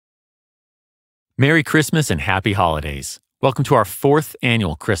Merry Christmas and Happy Holidays. Welcome to our 4th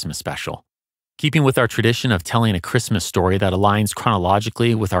annual Christmas special. Keeping with our tradition of telling a Christmas story that aligns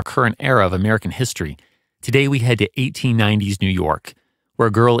chronologically with our current era of American history, today we head to 1890s New York, where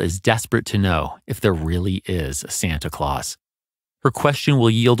a girl is desperate to know if there really is a Santa Claus. Her question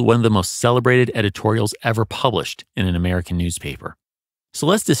will yield one of the most celebrated editorials ever published in an American newspaper. So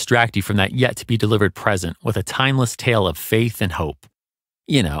let's distract you from that yet-to-be-delivered present with a timeless tale of faith and hope.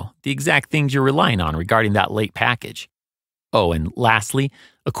 You know, the exact things you're relying on regarding that late package. Oh, and lastly,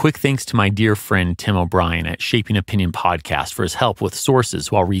 a quick thanks to my dear friend Tim O'Brien at Shaping Opinion Podcast for his help with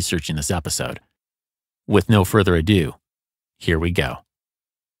sources while researching this episode. With no further ado, here we go.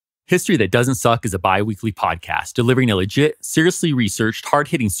 History That Doesn't Suck is a bi-weekly podcast delivering a legit, seriously researched,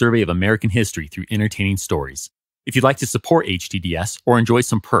 hard-hitting survey of American history through entertaining stories. If you'd like to support HTDS or enjoy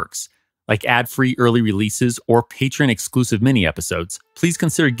some perks, like ad-free early releases or patron-exclusive mini-episodes, please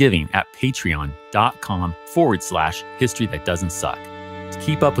consider giving at patreon.com/History That Doesn't Suck. To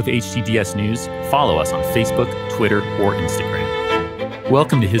keep up with HTDS news, follow us on Facebook, Twitter, or Instagram.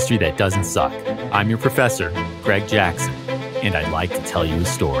 Welcome to History That Doesn't Suck. I'm your professor, Greg Jackson, and I'd like to tell you a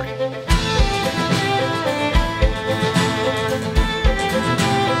story.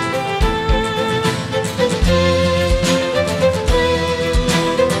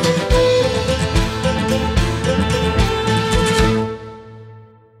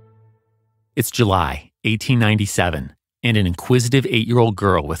 It's July 1897, and an inquisitive 8-year-old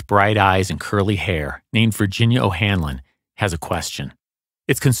girl with bright eyes and curly hair named Virginia O'Hanlon has a question.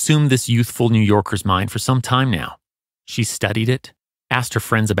 It's consumed this youthful New Yorker's mind for some time now. She's studied it, asked her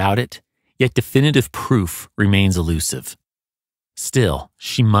friends about it, yet definitive proof remains elusive. Still,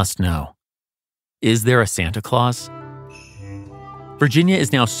 she must know. Is there a Santa Claus? Virginia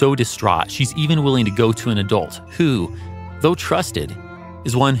is now so distraught she's even willing to go to an adult who, though trusted,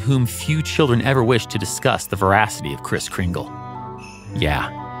 is one whom few children ever wish to discuss the veracity of Kris Kringle.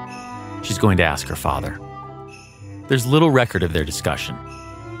 Yeah, she's going to ask her father. There's little record of their discussion.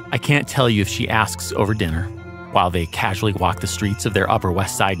 I can't tell you if she asks over dinner, while they casually walk the streets of their Upper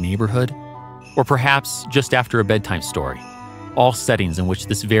West Side neighborhood, or perhaps just after a bedtime story, all settings in which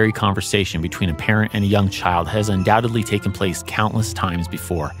this very conversation between a parent and a young child has undoubtedly taken place countless times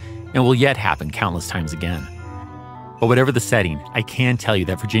before, and will yet happen countless times again. But whatever the setting, I can tell you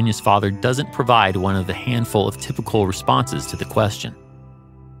that Virginia's father doesn't provide one of the handful of typical responses to the question.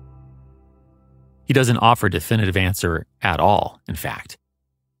 He doesn't offer a definitive answer at all, in fact.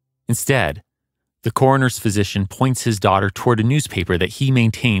 Instead, the coroner's physician points his daughter toward a newspaper that he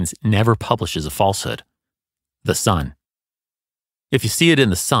maintains never publishes a falsehood: The Sun. If you see it in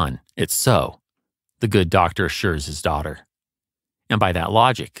The Sun, it's so, the good doctor assures his daughter. And by that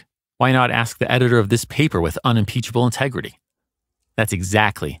logic, why not ask the editor of this paper with unimpeachable integrity? That's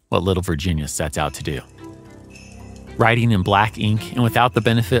exactly what little Virginia sets out to do. Writing in black ink and without the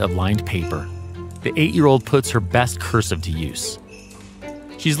benefit of lined paper, the 8-year-old puts her best cursive to use.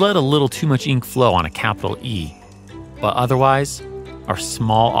 She's let a little too much ink flow on a capital E, but otherwise, our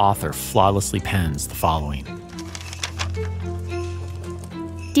small author flawlessly pens the following.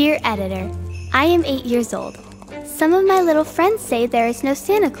 Dear editor, I am 8 years old. Some of my little friends say there is no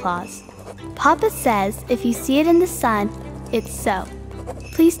Santa Claus. Papa says if you see it in the sun, it's so.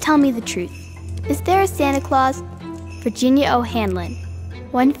 Please tell me the truth. Is there a Santa Claus? Virginia O'Hanlon,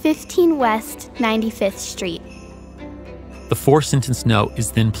 115 West 95th Street. The 4-sentence note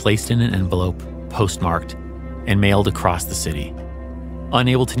is then placed in an envelope, postmarked, and mailed across the city.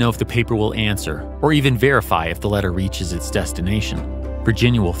 Unable to know if the paper will answer, or even verify if the letter reaches its destination,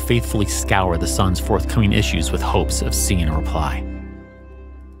 Virginia will faithfully scour the Sun's forthcoming issues with hopes of seeing a reply.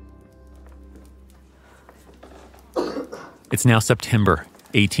 It's now September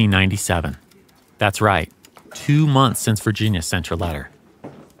 1897. That's right, 2 months since Virginia sent her letter.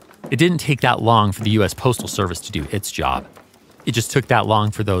 It didn't take that long for the U.S. Postal Service to do its job. It just took that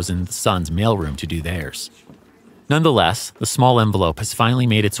long for those in the Sun's mailroom to do theirs. Nonetheless, the small envelope has finally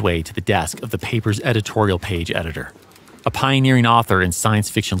made its way to the desk of the paper's editorial page editor, a pioneering author in science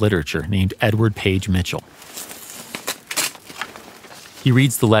fiction literature named Edward Page Mitchell. He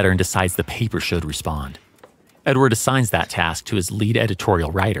reads the letter and decides the paper should respond. Edward assigns that task to his lead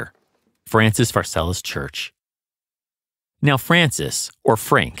editorial writer, Francis Pharcellus Church. Now Francis, or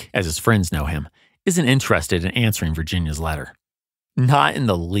Frank as his friends know him, isn't interested in answering Virginia's letter. Not in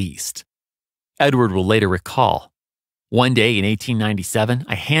the least. Edward will later recall, one day in 1897,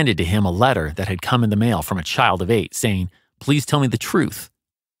 I handed to him a letter that had come in the mail from a child of 8 saying, "Please tell me the truth.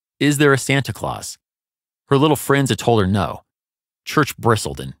 Is there a Santa Claus?" Her little friends had told her no. Church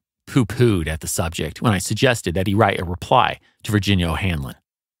bristled and pooh-poohed at the subject when I suggested that he write a reply to Virginia O'Hanlon.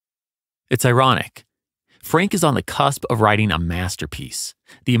 It's ironic. Frank is on the cusp of writing a masterpiece,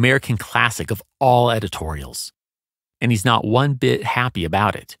 the American classic of all editorials. And he's not one bit happy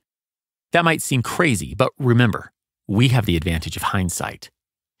about it. That might seem crazy, but remember, we have the advantage of hindsight.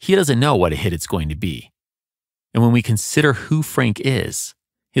 He doesn't know what a hit it's going to be. And when we consider who Frank is,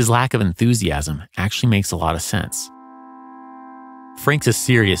 his lack of enthusiasm actually makes a lot of sense. Frank's a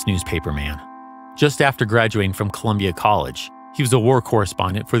serious newspaper man. Just after graduating from Columbia College, he was a war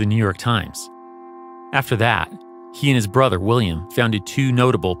correspondent for the New York Times. After that, he and his brother William founded two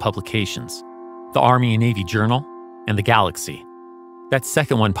notable publications, the Army and Navy Journal and The Galaxy. That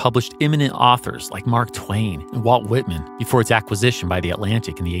second one published eminent authors like Mark Twain and Walt Whitman before its acquisition by The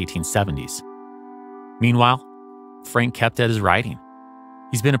Atlantic in the 1870s. Meanwhile, Frank kept at his writing.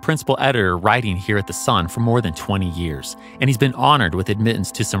 He's been a principal editor writing here at The Sun for more than 20 years, and he's been honored with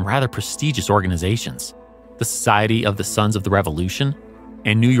admittance to some rather prestigious organizations, the Society of the Sons of the Revolution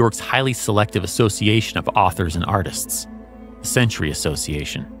and New York's highly selective Association of Authors and Artists, the Century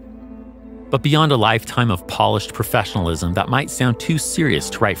Association. But beyond a lifetime of polished professionalism that might sound too serious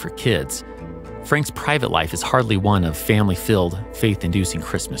to write for kids, Frank's private life is hardly one of family-filled, faith-inducing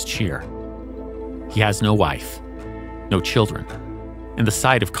Christmas cheer. He has no wife, no children, and the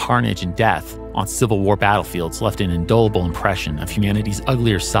sight of carnage and death on Civil War battlefields left an indelible impression of humanity's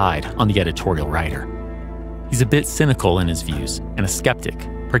uglier side on the editorial writer. He's a bit cynical in his views and a skeptic,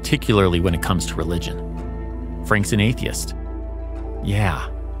 particularly when it comes to religion. Frank's an atheist. Yeah.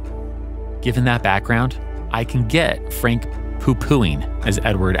 Given that background, I can get Frank pooh-poohing as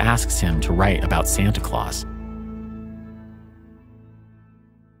Edward asks him to write about Santa Claus.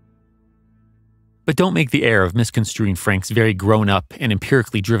 But don't make the error of misconstruing Frank's very grown-up and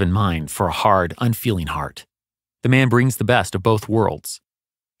empirically driven mind for a hard, unfeeling heart. The man brings the best of both worlds.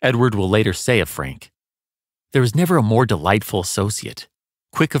 Edward will later say of Frank, "There was never a more delightful associate,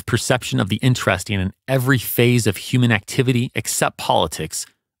 quick of perception of the interesting in every phase of human activity except politics,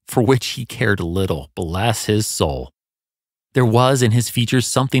 for which he cared little, bless his soul. There was in his features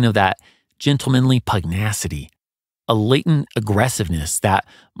something of that gentlemanly pugnacity, a latent aggressiveness that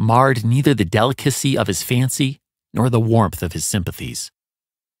marred neither the delicacy of his fancy nor the warmth of his sympathies."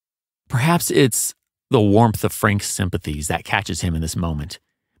 Perhaps it's the warmth of Frank's sympathies that catches him in this moment,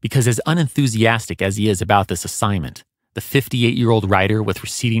 because as unenthusiastic as he is about this assignment, the 58-year-old writer with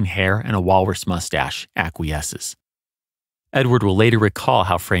receding hair and a walrus mustache acquiesces. Edward will later recall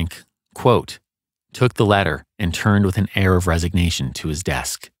how Frank, quote, took the letter and turned with an air of resignation to his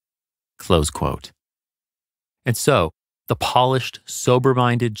desk, close quote. And so, the polished,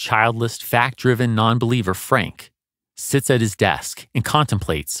 sober-minded, childless, fact-driven non-believer Frank sits at his desk and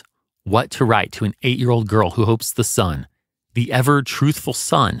contemplates what to write to an 8-year-old girl who hopes the sun, the ever-truthful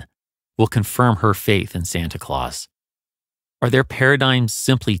sun, will confirm her faith in Santa Claus. Are their paradigms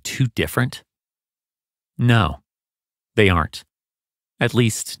simply too different? No, they aren't. At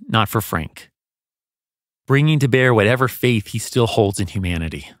least, not for Frank. Bringing to bear whatever faith he still holds in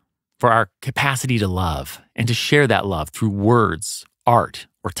humanity, for our capacity to love and to share that love through words, art,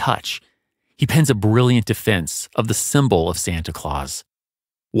 or touch, he pens a brilliant defense of the symbol of Santa Claus,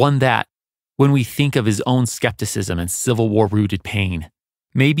 one that, when we think of his own skepticism and Civil War-rooted pain,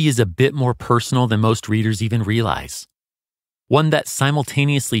 maybe is a bit more personal than most readers even realize. One that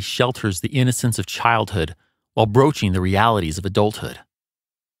simultaneously shelters the innocence of childhood while broaching the realities of adulthood.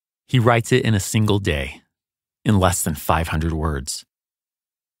 He writes it in a single day, in less than 500 words.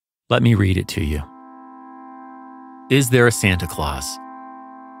 Let me read it to you. Is there a Santa Claus?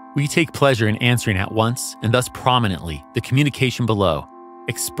 We take pleasure in answering at once and thus prominently the communication below,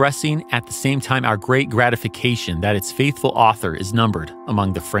 expressing at the same time our great gratification that its faithful author is numbered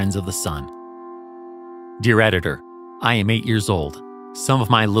among the friends of the Sun. Dear editor, I am 8 years old. Some of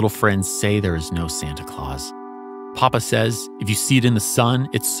my little friends say there is no Santa Claus. Papa says, if you see it in the sun,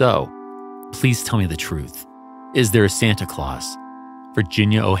 it's so. Please tell me the truth. Is there a Santa Claus?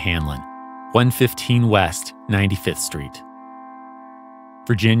 Virginia O'Hanlon, 115 West, 95th Street.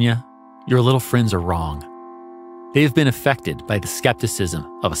 Virginia, your little friends are wrong. They have been affected by the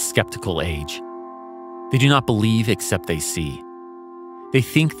skepticism of a skeptical age. They do not believe except they see. They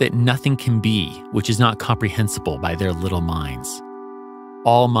think that nothing can be which is not comprehensible by their little minds.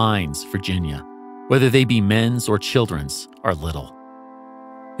 All minds, Virginia, whether they be men's or children's, are little.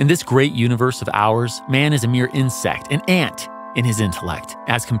 In this great universe of ours, man is a mere insect, an ant in his intellect,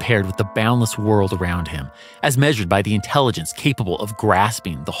 as compared with the boundless world around him, as measured by the intelligence capable of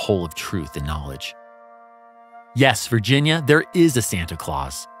grasping the whole of truth and knowledge. Yes, Virginia, there is a Santa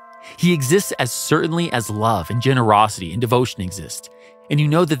Claus. He exists as certainly as love and generosity and devotion exist, and you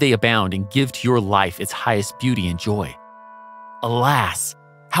know that they abound and give to your life its highest beauty and joy. Alas,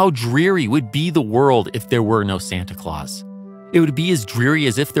 How dreary would be the world if there were no Santa Claus? It would be as dreary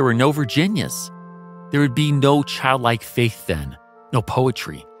as if there were no Virginias. There would be no childlike faith then, no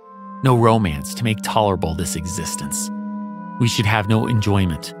poetry, no romance to make tolerable this existence. We should have no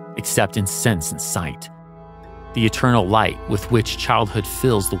enjoyment except in sense and sight. The eternal light with which childhood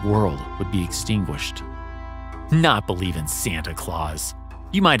fills the world would be extinguished. Not believe in Santa Claus.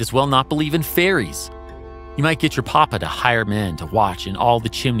 You might as well not believe in fairies. You might get your papa to hire men to watch in all the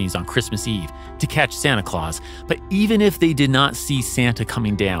chimneys on Christmas Eve to catch Santa Claus, but even if they did not see Santa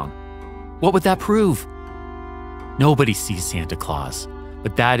coming down, what would that prove? Nobody sees Santa Claus,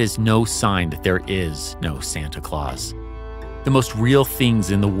 but that is no sign that there is no Santa Claus. The most real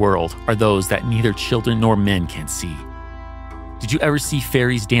things in the world are those that neither children nor men can see. Did you ever see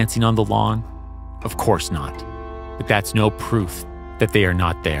fairies dancing on the lawn? Of course not, but that's no proof that they are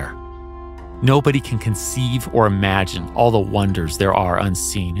not there. Nobody can conceive or imagine all the wonders there are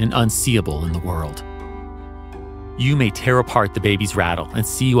unseen and unseeable in the world. You may tear apart the baby's rattle and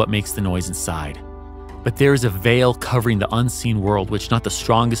see what makes the noise inside, but there is a veil covering the unseen world which not the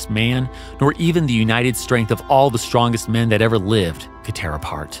strongest man, nor even the united strength of all the strongest men that ever lived, could tear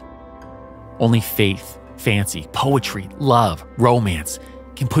apart. Only faith, fancy, poetry, love, romance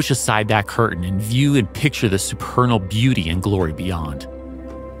can push aside that curtain and view and picture the supernal beauty and glory beyond.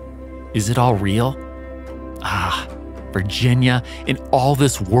 Is it all real? Ah, Virginia, in all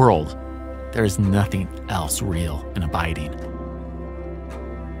this world, there is nothing else real and abiding.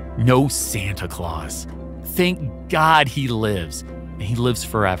 No Santa Claus. Thank God he lives, and he lives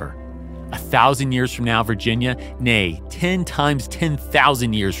forever. 1,000 years from now, Virginia, nay, 10 times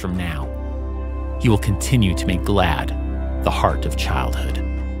 10,000 years from now, he will continue to make glad the heart of childhood.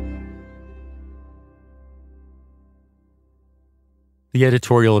 The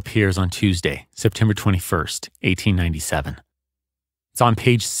editorial appears on Tuesday, September 21st, 1897. It's on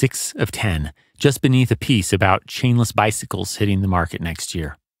page 6 of 10, just beneath a piece about chainless bicycles hitting the market next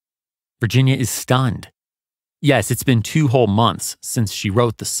year. Virginia is stunned. Yes, it's been 2 whole months since she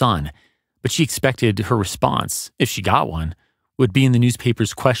wrote The Sun, but she expected her response, if she got one, would be in the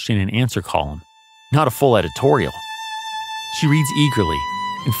newspaper's question and answer column, not a full editorial. She reads eagerly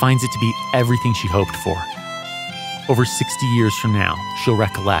and finds it to be everything she hoped for. Over 60 years from now, she'll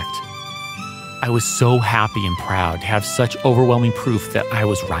recollect. I was so happy and proud to have such overwhelming proof that I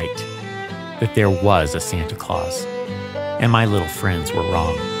was right, that there was a Santa Claus, and my little friends were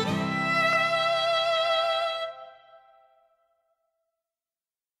wrong.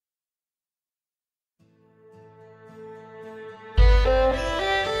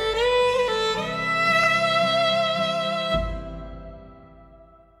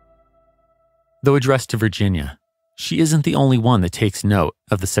 Though addressed to Virginia, she isn't the only one that takes note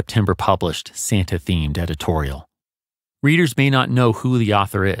of the September published Santa-themed editorial. Readers may not know who the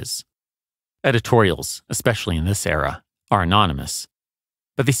author is. Editorials, especially in this era, are anonymous,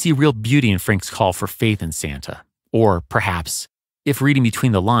 but they see real beauty in Frank's call for faith in Santa, or perhaps, if reading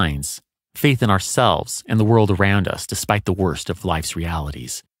between the lines, faith in ourselves and the world around us despite the worst of life's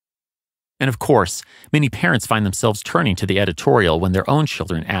realities. And of course, many parents find themselves turning to the editorial when their own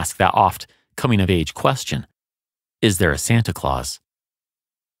children ask that oft coming-of-age question, is there a Santa Claus?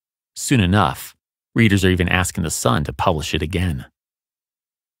 Soon enough, readers are even asking The Sun to publish it again.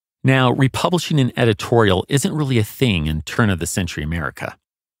 Now, republishing an editorial isn't really a thing in turn-of-the-century America.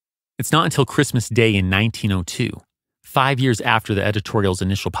 It's not until Christmas Day in 1902, 5 years after the editorial's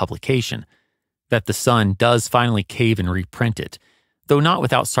initial publication, that The Sun does finally cave and reprint it, though not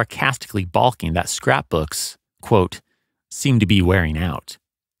without sarcastically balking that scrapbooks, quote, seem to be wearing out,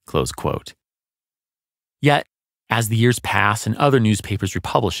 close quote. Yet, as the years pass and other newspapers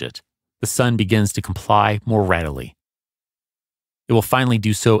republish it, The Sun begins to comply more readily. It will finally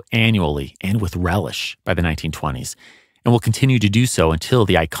do so annually and with relish by the 1920s, and will continue to do so until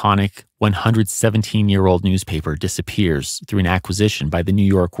the iconic 117-year-old newspaper disappears through an acquisition by the New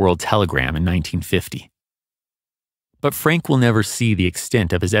York World Telegram in 1950. But Frank will never see the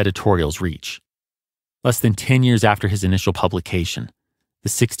extent of his editorial's reach. Less than 10 years after his initial publication, the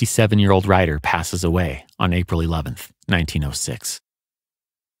 67-year-old writer passes away on April 11th, 1906.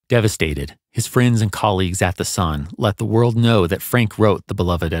 Devastated, his friends and colleagues at The Sun let the world know that Frank wrote the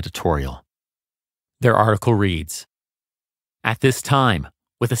beloved editorial. Their article reads, "At this time,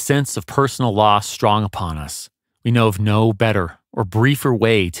 with a sense of personal loss strong upon us, we know of no better or briefer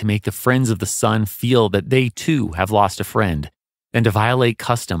way to make the friends of The Sun feel that they too have lost a friend than to violate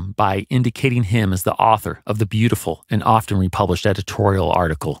custom by indicating him as the author of the beautiful and often republished editorial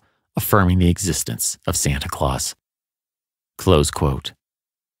article affirming the existence of Santa Claus." Close quote.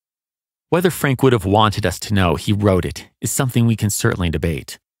 Whether Frank would have wanted us to know he wrote it is something we can certainly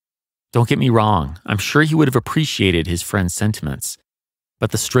debate. Don't get me wrong, I'm sure he would have appreciated his friend's sentiments,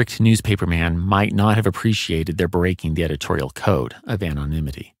 but the strict newspaperman might not have appreciated their breaking the editorial code of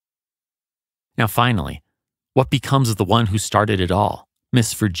anonymity. Now finally, what becomes of the one who started it all,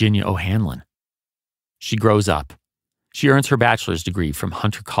 Miss Virginia O'Hanlon? She grows up. She earns her bachelor's degree from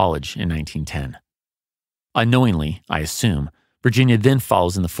Hunter College in 1910. Unknowingly, I assume, Virginia then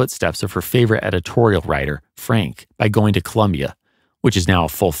follows in the footsteps of her favorite editorial writer, Frank, by going to Columbia, which is now a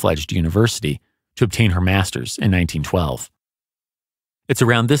full-fledged university, to obtain her master's in 1912. It's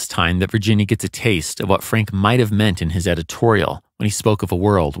around this time that Virginia gets a taste of what Frank might have meant in his editorial when he spoke of a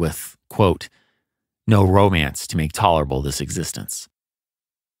world with, quote, no romance to make tolerable this existence.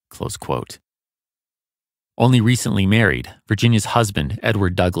 Close quote. Only recently married, Virginia's husband,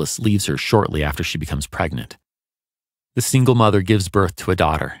 Edward Douglas, leaves her shortly after she becomes pregnant. The single mother gives birth to a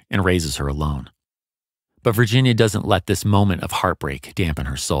daughter and raises her alone. But Virginia doesn't let this moment of heartbreak dampen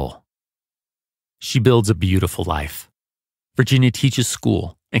her soul. She builds a beautiful life. Virginia teaches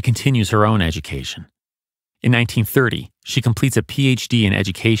school and continues her own education. In 1930, she completes a PhD in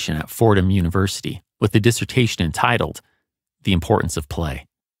education at Fordham University with a dissertation entitled The Importance of Play.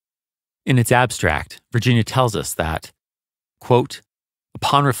 In its abstract, Virginia tells us that, quote,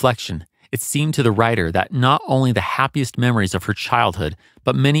 upon reflection, it seemed to the writer that not only the happiest memories of her childhood,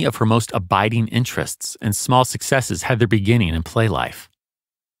 but many of her most abiding interests and small successes had their beginning in play life.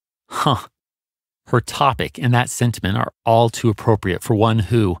 Her topic and that sentiment are all too appropriate for one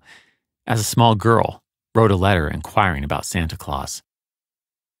who, as a small girl, wrote a letter inquiring about Santa Claus.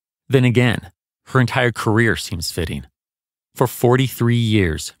 Then again, her entire career seems fitting. For 43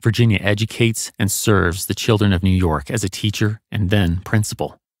 years, Virginia educates and serves the children of New York as a teacher and then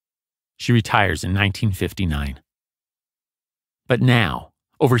principal. She retires in 1959. But now,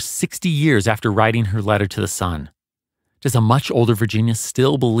 over 60 years after writing her letter to the sun, does a much older Virginia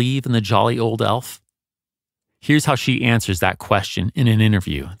still believe in the jolly old elf? Here's how she answers that question in an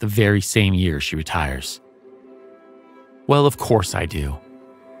interview the very same year she retires. Well, of course I do.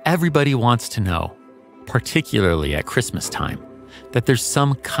 Everybody wants to know, particularly at Christmas time, that there's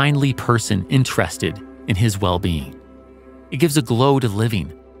some kindly person interested in his well-being. It gives a glow to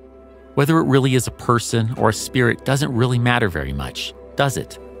living. Whether it really is a person or a spirit doesn't really matter very much, does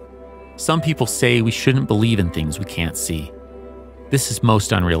it? Some people say we shouldn't believe in things we can't see. This is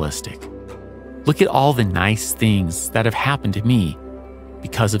most unrealistic. Look at all the nice things that have happened to me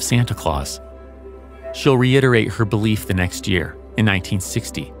because of Santa Claus. She'll reiterate her belief the next year, in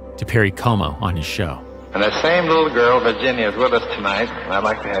 1960, to Perry Como on his show. And that same little girl, Virginia, is with us tonight, and I'd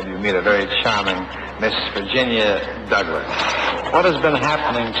like to have you meet a very charming Miss Virginia Douglas. What has been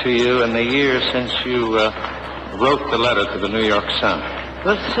happening to you in the years since you wrote the letter to the New York Sun?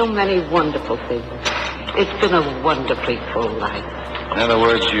 Well, so many wonderful things. It's been a wonderfully full life. In other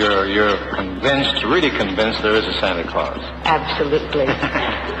words, you're convinced, really convinced there is a Santa Claus. Absolutely.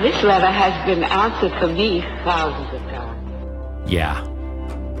 This letter has been answered for me thousands of times. Yeah.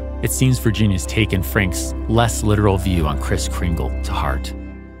 It seems Virginia's taken Frank's less literal view on Kris Kringle to heart.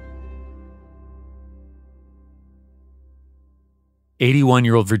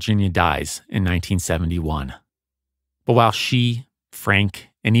 81-year-old Virginia dies in 1971. But while she, Frank,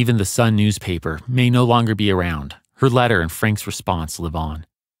 and even the Sun newspaper may no longer be around, her letter and Frank's response live on.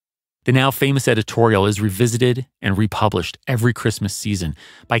 The now famous editorial is revisited and republished every Christmas season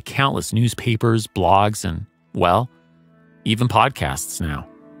by countless newspapers, blogs, and, well, even podcasts now.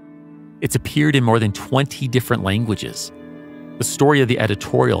 It's appeared in more than 20 different languages. The story of the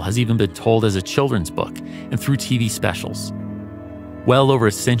editorial has even been told as a children's book and through TV specials. Well over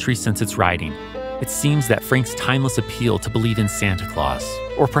a century since its writing, it seems that Frank's timeless appeal to believe in Santa Claus,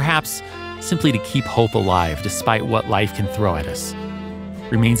 or perhaps simply to keep hope alive despite what life can throw at us,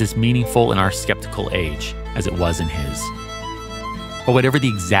 remains as meaningful in our skeptical age as it was in his. But whatever the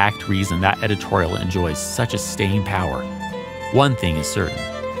exact reason that editorial enjoys such a staying power, one thing is certain.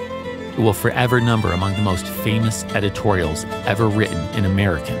 It will forever number among the most famous editorials ever written in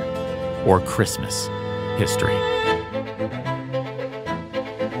American or Christmas history.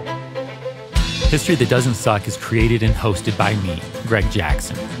 History That Doesn't Suck is created and hosted by me, Greg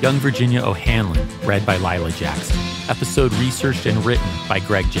Jackson. Young Virginia O'Hanlon, read by Lila Jackson. Episode researched and written by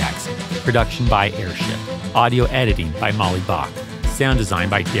Greg Jackson. Production by Airship. Audio editing by Molly Bach. Sound design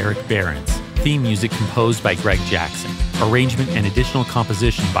by Derek Behrens. Theme music composed by Greg Jackson. Arrangement and additional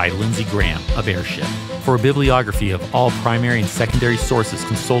composition by Lindsey Graham of Airship. For a bibliography of all primary and secondary sources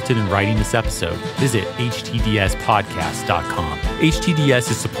consulted in writing this episode, visit htdspodcast.com.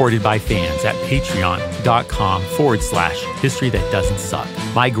 HTDS is supported by fans at patreon.com/history that doesn't suck.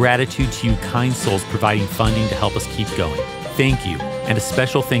 My gratitude to you kind souls providing funding to help us keep going. Thank you, and a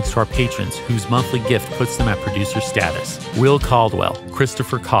special thanks to our patrons whose monthly gift puts them at producer status. Will Caldwell,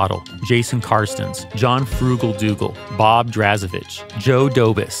 Christopher Cottle, Jason Karstens, John Frugal Dougal, Bob Drazovich, Joe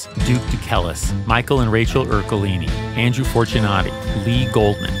Dobis, Duke Dukelis, Michael and Rachel Ercolini, Andrew Fortunati, Lee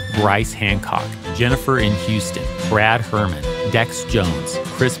Goldman, Bryce Hancock, Jennifer in Houston, Brad Herman, Dex Jones,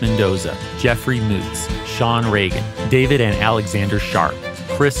 Chris Mendoza, Jeffrey Moots, Sean Reagan, David and Alexander Sharp,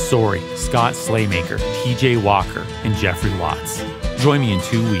 Chris Sorey, Scott Slaymaker, TJ Walker, and Jeffrey Watts. Join me in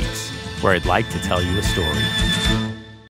 2 weeks, where I'd like to tell you a story.